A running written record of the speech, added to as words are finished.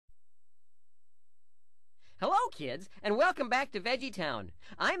kids, and welcome back to VeggieTown.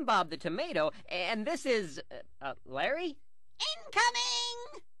 I'm Bob the Tomato, and this is, Larry?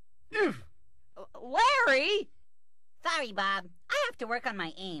 Incoming! Larry! Sorry, Bob. I have to work on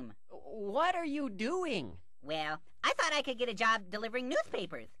my aim. What are you doing? Well, I thought I could get a job delivering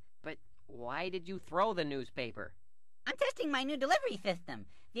newspapers. But why did you throw the newspaper? I'm testing my new delivery system,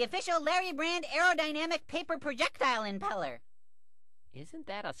 the official Larry brand aerodynamic paper projectile impeller. Isn't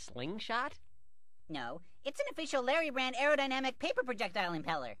that a slingshot? No, it's an official Larry brand aerodynamic paper projectile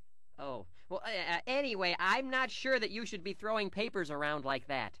impeller. Oh, well, anyway, I'm not sure that you should be throwing papers around like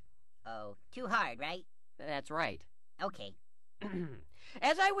that. Oh, too hard, right? That's right. Okay.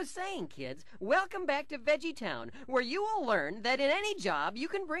 As I was saying, kids, welcome back to VeggieTown, where you will learn that in any job you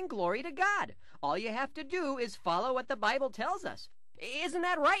can bring glory to God. All you have to do is follow what the Bible tells us. Isn't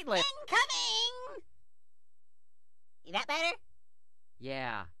that right, Larry? Incoming! Is that better?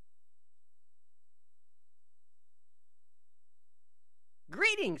 Yeah.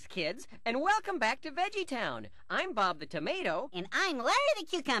 Greetings, kids, and welcome back to VeggieTown. I'm Bob the Tomato. And I'm Larry the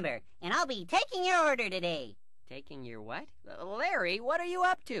Cucumber, and I'll be taking your order today. Taking your what? Larry, what are you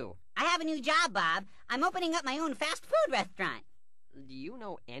up to? I have a new job, Bob. I'm opening up my own fast food restaurant. Do you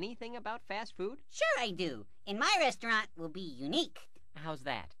know anything about fast food? Sure I do. And my restaurant will be unique. How's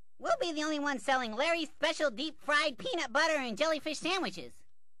that? We'll be the only ones selling Larry's special deep-fried peanut butter and jellyfish sandwiches.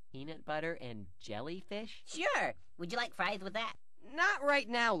 Peanut butter and jellyfish? Sure. Would you like fries with that? Not right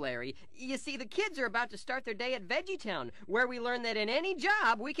now, Larry. You see, the kids are about to start their day at VeggieTown, where we learn that in any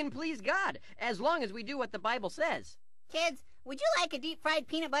job we can please God, as long as we do what the Bible says. Kids, would you like a deep-fried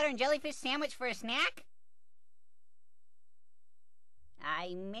peanut butter and jellyfish sandwich for a snack?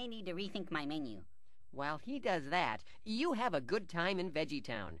 I may need to rethink my menu. While he does that, you have a good time in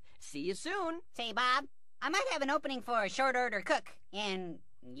VeggieTown. See you soon. Say, Bob, I might have an opening for a short order cook, and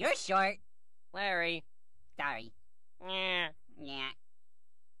you're short. Larry. Sorry. Yeah. Yeah.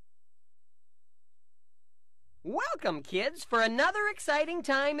 Welcome, kids, for another exciting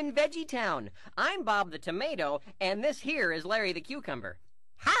time in VeggieTown. I'm Bob the Tomato, and this here is Larry the Cucumber.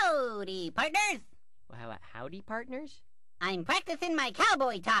 Howdy, partners. Well, howdy, partners? I'm practicing my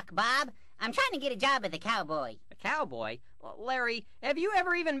cowboy talk, Bob. I'm trying to get a job as a cowboy. A cowboy? Well, Larry, have you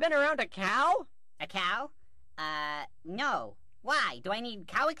ever even been around a cow? A cow? No. Why? Do I need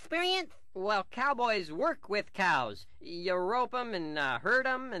cow experience? Well, cowboys work with cows. You rope them and herd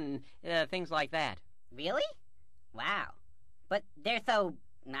them and things like that. Really? Wow. But they're so,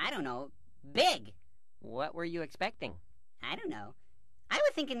 I don't know, big. What were you expecting? I don't know. I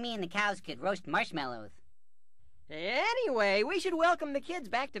was thinking me and the cows could roast marshmallows. Anyway, we should welcome the kids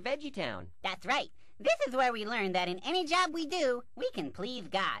back to VeggieTown. That's right. This is where we learn that in any job we do, we can please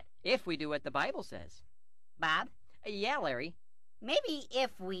God. If we do what the Bible says. Bob? Yeah, Larry? Maybe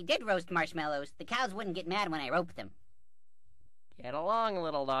if we did roast marshmallows, the cows wouldn't get mad when I roped them. Get along,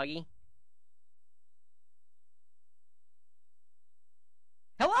 little doggy.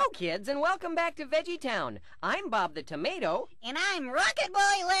 Hello, kids, and welcome back to VeggieTown. I'm Bob the Tomato. And I'm Rocket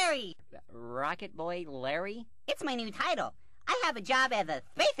Boy Larry. Rocket Boy Larry? It's my new title. I have a job as a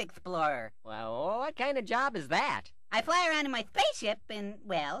space explorer. Well, what kind of job is that? I fly around in my spaceship and,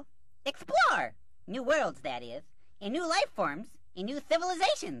 well, explore. New worlds, that is. And new life forms. And new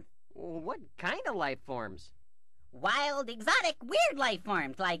civilizations. What kind of life forms? Wild, exotic, weird life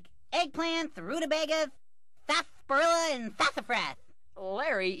forms like eggplants, rutabagas, sarsaparilla, and sassafras.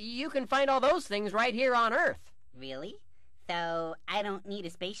 Larry, you can find all those things right here on Earth. Really? So I don't need a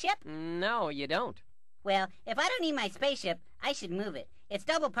spaceship? No, you don't. Well, if I don't need my spaceship, I should move it. It's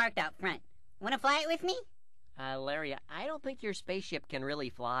double parked out front. Want to fly it with me? Larry, I don't think your spaceship can really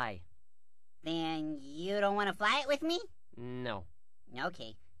fly. Then you don't want to fly it with me? No.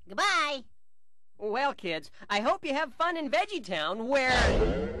 Okay. Goodbye. Well, kids, I hope you have fun in VeggieTown, where...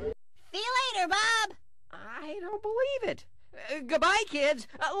 See you later, Bob. I don't believe it. Goodbye, kids.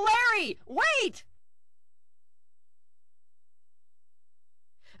 Larry, wait!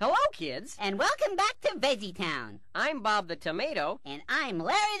 Hello, kids. And welcome back to VeggieTown. I'm Bob the Tomato. And I'm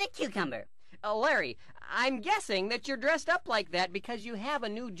Larry the Cucumber. Larry, I'm guessing that you're dressed up like that because you have a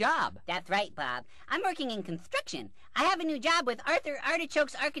new job. That's right, Bob. I'm working in construction. I have a new job with Arthur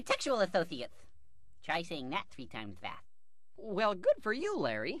Artichoke's Architectural Associates. Try saying that 3 times fast. Well, good for you,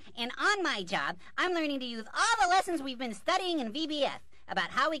 Larry. And on my job, I'm learning to use all the lessons we've been studying in VBS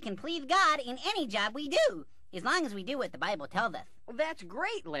about how we can please God in any job we do, as long as we do what the Bible tells us. That's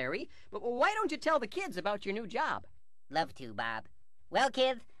great, Larry. But why don't you tell the kids about your new job? Love to, Bob. Well,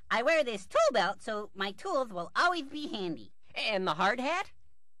 kids, I wear this tool belt so my tools will always be handy. And the hard hat?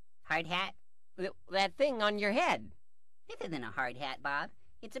 Hard hat? That thing on your head. This isn't a hard hat, Bob.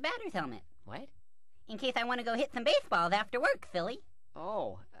 It's a batter's helmet. What? in case I want to go hit some baseballs after work, silly.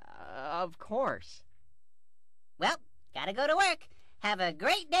 Oh, of course. Well, gotta go to work. Have a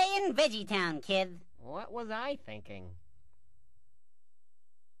great day in VeggieTown, kids. What was I thinking?